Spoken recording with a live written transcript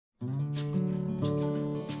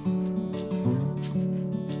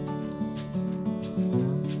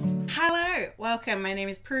Welcome, my name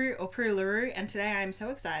is Prue or Pruelaroo, and today I am so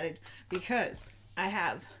excited because I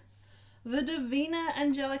have the Devinah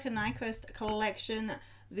Angelica Nyqvist collection.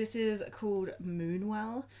 This is called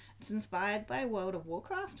Moonwell. It's inspired by World of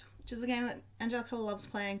Warcraft, which is a game that Angelica loves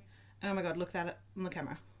playing. And oh my god, look at it on the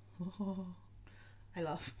camera. Oh, I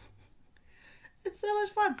love. It's so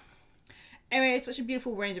much fun. Anyway, it's such a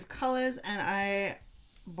beautiful range of colours, and I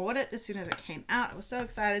bought it as soon as it came out. I was so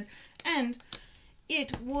excited, and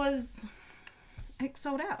it was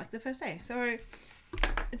sold out like the first day, so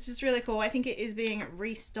it's just really cool. I think it is being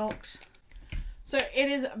restocked. So it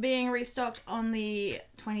is being restocked on the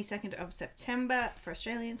 22nd of September for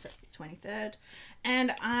Australians. That's the 23rd,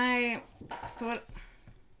 and I thought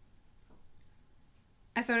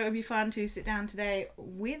it would be fun to sit down today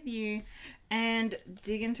with you and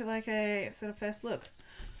dig into like a sort of first look.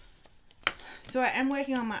 So I am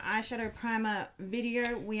working on my eyeshadow primer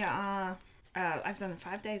video. We are I've done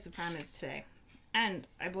 5 days of primers today, and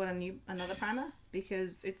I bought another primer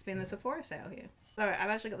because it's been the Sephora sale here. So I've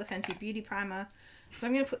actually got the Fenty Beauty Primer, so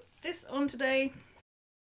I'm going to put this on today.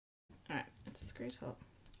 Alright, it's a screw top.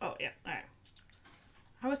 Oh yeah, alright.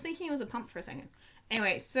 I was thinking it was a pump for a second.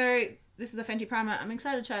 Anyway, so this is the Fenty Primer. I'm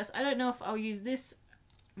excited to try this. I don't know if I'll use this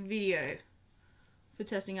video for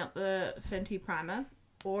testing out the Fenty Primer,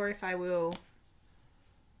 or if I will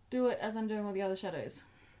do it as I'm doing all the other shadows.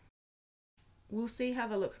 We'll see how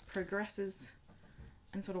the look progresses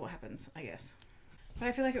and sort of what happens, I guess. But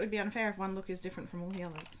I feel like it would be unfair if one look is different from all the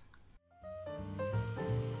others.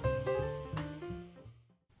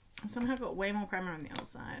 I somehow got way more primer on the other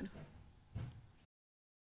side.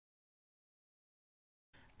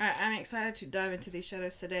 Alright, I'm excited to dive into these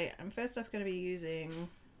shadows today. I'm first off going to be using,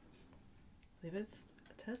 I believe it's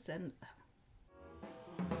Tacenda.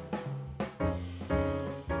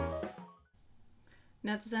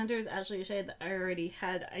 Now Tacenda is actually a shade that I already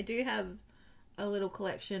had. I do have a little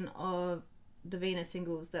collection of Devinah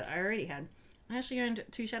singles that I already had. I actually owned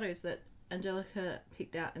 2 shadows that Angelica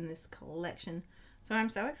picked out in this collection. So I'm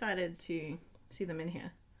so excited to see them in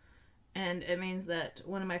here. And it means that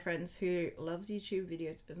one of my friends who loves YouTube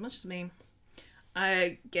videos as much as me,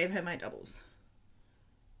 I gave her my doubles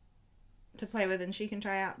to play with, and she can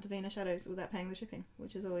try out Devinah shadows without paying the shipping,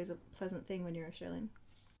 which is always a pleasant thing when you're Australian.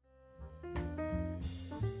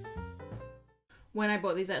 When I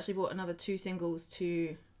bought these, I actually bought another 2 singles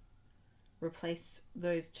to replace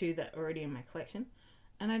those 2 that are already in my collection.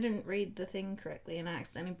 And I didn't read the thing correctly, and I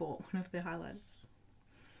accidentally bought one of the highlighters.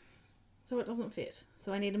 So it doesn't fit.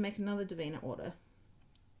 So I need to make another Devinah order.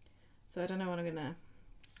 So I don't know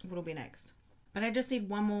what'll be next. But I just need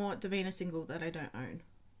one more Devinah single that I don't own.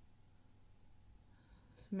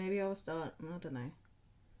 So maybe I'll start, I don't know.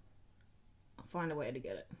 I'll find a way to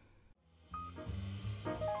get it.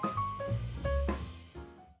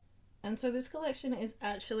 And so this collection is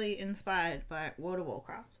actually inspired by World of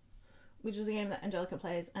Warcraft, which is a game that Angelica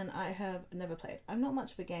plays and I have never played. I'm not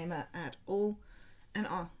much of a gamer at all. And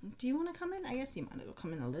oh, do you want to come in? I guess you might as well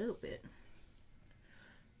come in a little bit.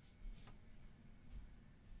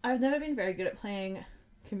 I've never been very good at playing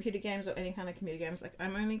computer games or any kind of computer games. Like,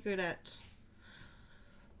 I'm only good at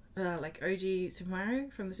like OG Super Mario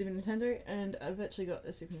from the Super Nintendo, and I've actually got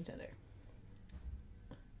the Super Nintendo.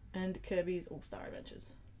 And Kirby's All-Star Adventures.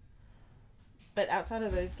 But outside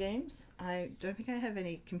of those games, I don't think I have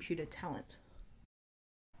any computer talent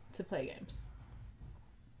to play games.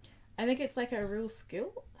 I think it's like a real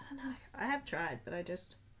skill. I don't know. I have tried, but I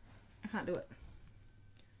can't do it.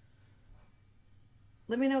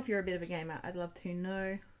 Let me know if you're a bit of a gamer. I'd love to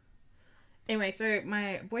know. Anyway, so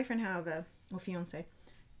my boyfriend, however, or fiance,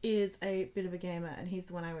 is a bit of a gamer, and he's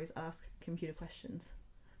the one I always ask computer questions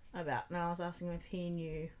about. And I was asking him if he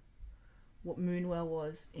knew what Moonwell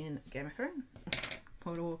was in Game of Thrones,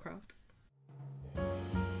 World of Warcraft.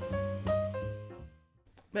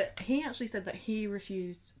 But he actually said that he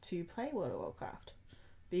refused to play World of Warcraft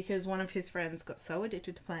because one of his friends got so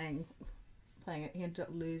addicted to playing it, he ended up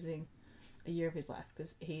losing a year of his life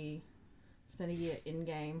because he spent a year in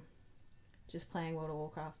game just playing World of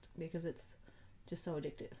Warcraft because it's just so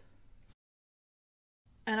addictive.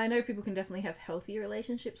 And I know people can definitely have healthy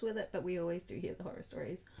relationships with it, but we always do hear the horror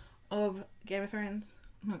stories of Game of Thrones,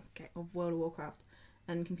 of World of Warcraft,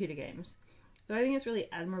 and computer games. So I think it's really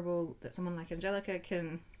admirable that someone like Angelica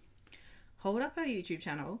can hold up her YouTube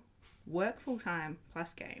channel, work full-time,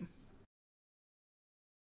 plus game.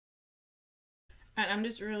 And I'm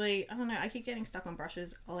just really, I don't know, I keep getting stuck on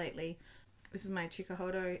brushes lately. This is my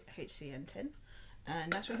Chikuhodo HCN10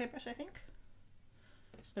 natural hair brush, I think.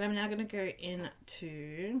 But I'm now going to go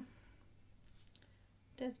into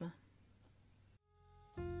Desma.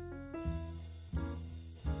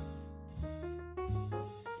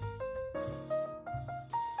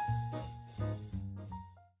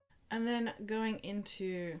 And then going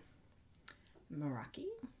into Meraki.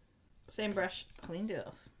 Same brush, cleaned it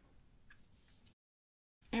off.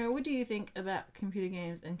 And what do you think about computer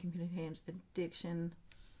games and computer games addiction?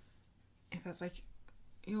 If that's like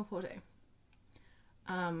your forte.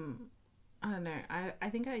 I don't know. I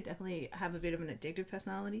think I definitely have a bit of an addictive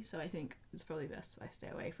personality, so I think it's probably best I stay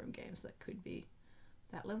away from games that could be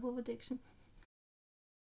that level of addiction.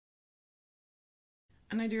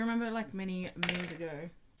 And I do remember, like, many moons ago,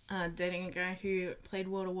 dating a guy who played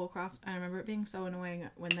World of Warcraft. I remember it being so annoying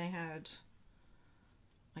when they had,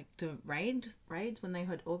 like, the raids, when they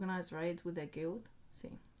had organized raids with their guild. See,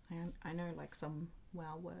 I know, like, some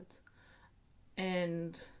WoW words.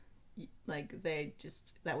 And, like, they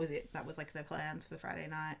just, that was it. That was, like, their plans for Friday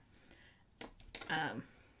night. And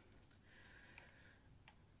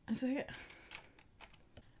so, yeah.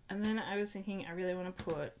 And then I was thinking I really want to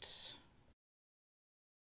put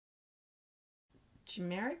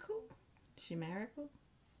Chimerical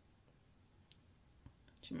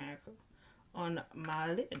on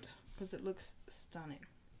my lid because it looks stunning.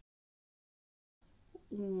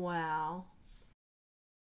 Wow.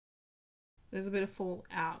 There's a bit of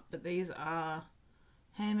fallout, but these are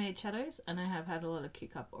handmade shadows and I have had a lot of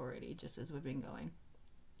kick up already just as we've been going.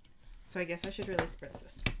 So I guess I should really spritz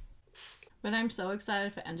this. But I'm so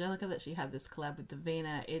excited for Angelica that she had this collab with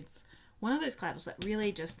Devinah. It's one of those collabs that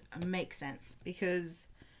really just makes sense because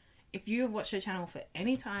if you have watched her channel for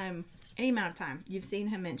any time, any amount of time, you've seen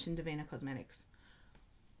her mention Devinah Cosmetics.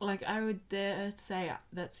 Like, I would dare say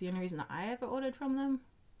that's the only reason that I ever ordered from them.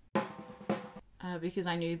 Because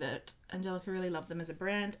I knew that Angelica really loved them as a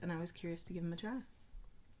brand and I was curious to give them a try.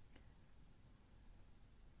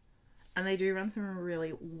 And they do run some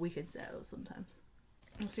really wicked sales sometimes.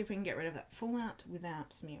 Let's see if we can get rid of that fallout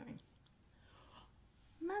without smearing.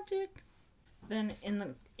 Magic! Then in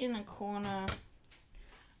the corner,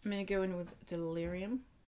 I'm going to go in with Delirium.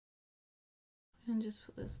 And just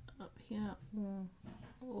put this up here.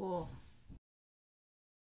 Oh.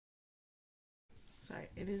 Sorry,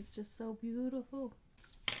 it is just so beautiful.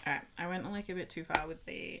 Alright, I went like a bit too far with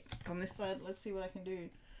the on this side. Let's see what I can do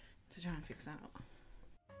to try and fix that up.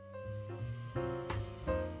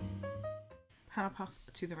 Powder puff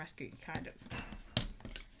to the rescue, kind of.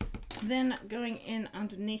 Then going in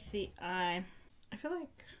underneath the eye, I feel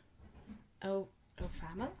like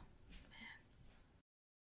Elphaba.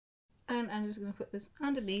 And I'm just going to put this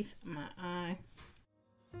underneath my eye.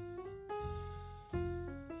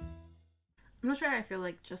 I'm not sure how I feel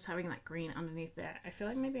like just having that green underneath there. I feel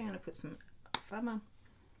like maybe I'm going to put some Elphaba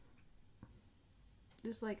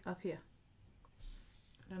just like up here.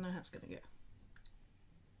 I don't know how it's going to go.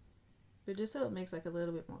 But just so it makes like a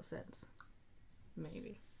little bit more sense.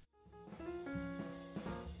 Maybe.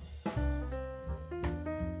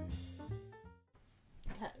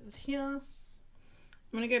 That is here. I'm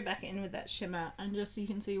going to go back in with that shimmer and just so you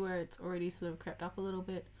can see where it's already sort of crept up a little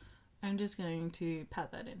bit. I'm just going to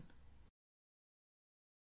pat that in.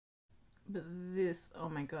 But this, oh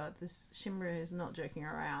my god, this shimmer is not joking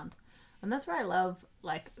around. And that's why I love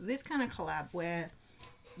like this kind of collab where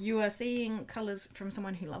you are seeing colours from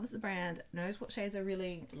someone who loves the brand, knows what shades are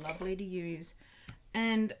really lovely to use,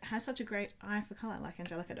 and has such a great eye for colour like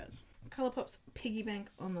Angelica does. Colourpop's Piggybank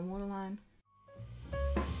on the waterline.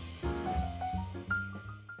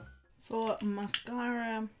 For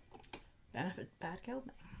mascara, Benefit Bad Girl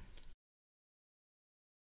Bang.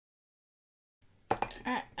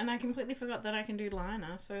 Alright, and I completely forgot that I can do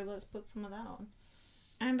liner, so let's put some of that on.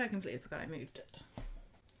 And I completely forgot I moved it.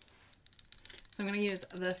 So I'm going to use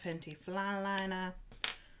the Fenty Flyliner.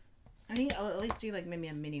 I think I'll at least do like maybe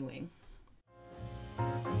a mini wing.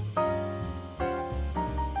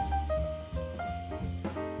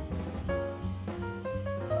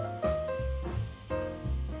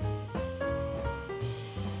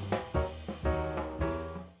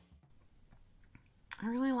 I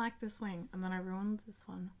really like this wing, and then I ruined this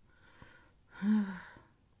one.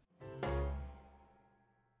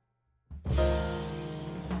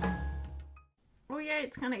 Oh yeah,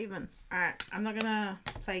 it's kind of even. Alright, I'm not gonna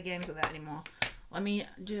play games with that anymore. Let me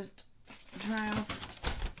just dry off.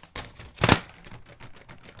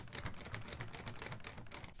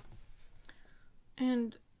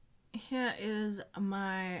 And here is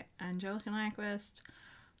my Angelica Nyqvist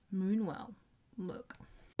Moonwell look.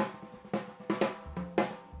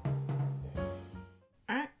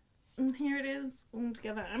 Alright, and here it is all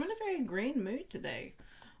together. I'm in a very green mood today.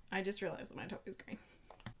 I just realized that my top is green.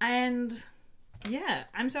 And yeah,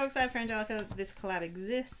 I'm so excited for Angelica that this collab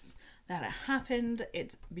exists, that it happened.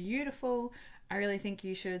 It's beautiful. I really think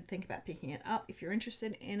you should think about picking it up if you're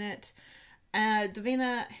interested in it.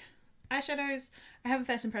 Devinah eyeshadows, I have a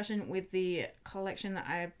first impression with the collection that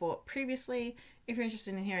I bought previously. If you're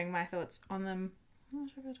interested in hearing my thoughts on them,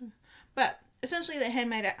 but essentially they're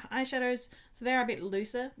handmade eyeshadows, so they are a bit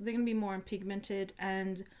looser. They're going to be more pigmented,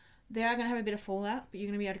 and they are going to have a bit of fallout, but you're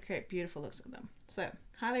going to be able to create beautiful looks with them. So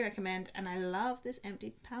highly recommend, and I love this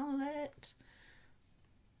empty palette.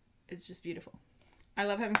 It's just beautiful. I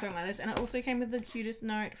love having something like this, and it also came with the cutest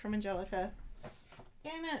note from Angelica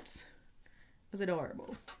in it. It was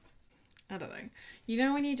adorable. I don't know. You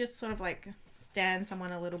know when you just sort of like stan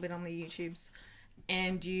someone a little bit on the YouTubes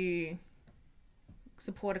and you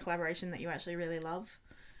support a collaboration that you actually really love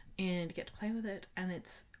and get to play with it, and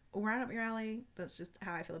it's right up your alley? That's just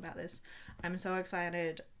how I feel about this. I'm so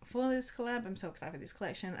excited for this collab. I'm so excited for this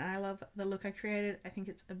collection, and I love the look I created. I think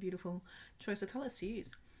it's a beautiful choice of colors to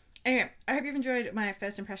use. Anyway, I hope you've enjoyed my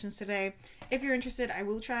first impressions today. If you're interested, I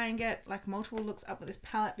will try and get like multiple looks up with this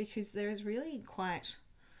palette, because there is really quite,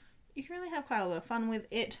 you can really have quite a lot of fun with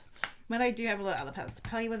it. But I do have a lot of other palettes to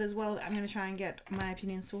play with as well that I'm going to try and get my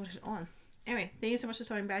opinion sorted on. Anyway, thank you so much for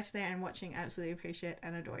stopping by today and watching. I absolutely appreciate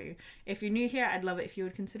and adore you. If you're new here, I'd love it if you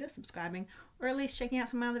would consider subscribing, or at least checking out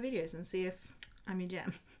some of my other videos and see if I'm your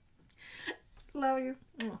jam. Love you.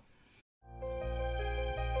 Mwah.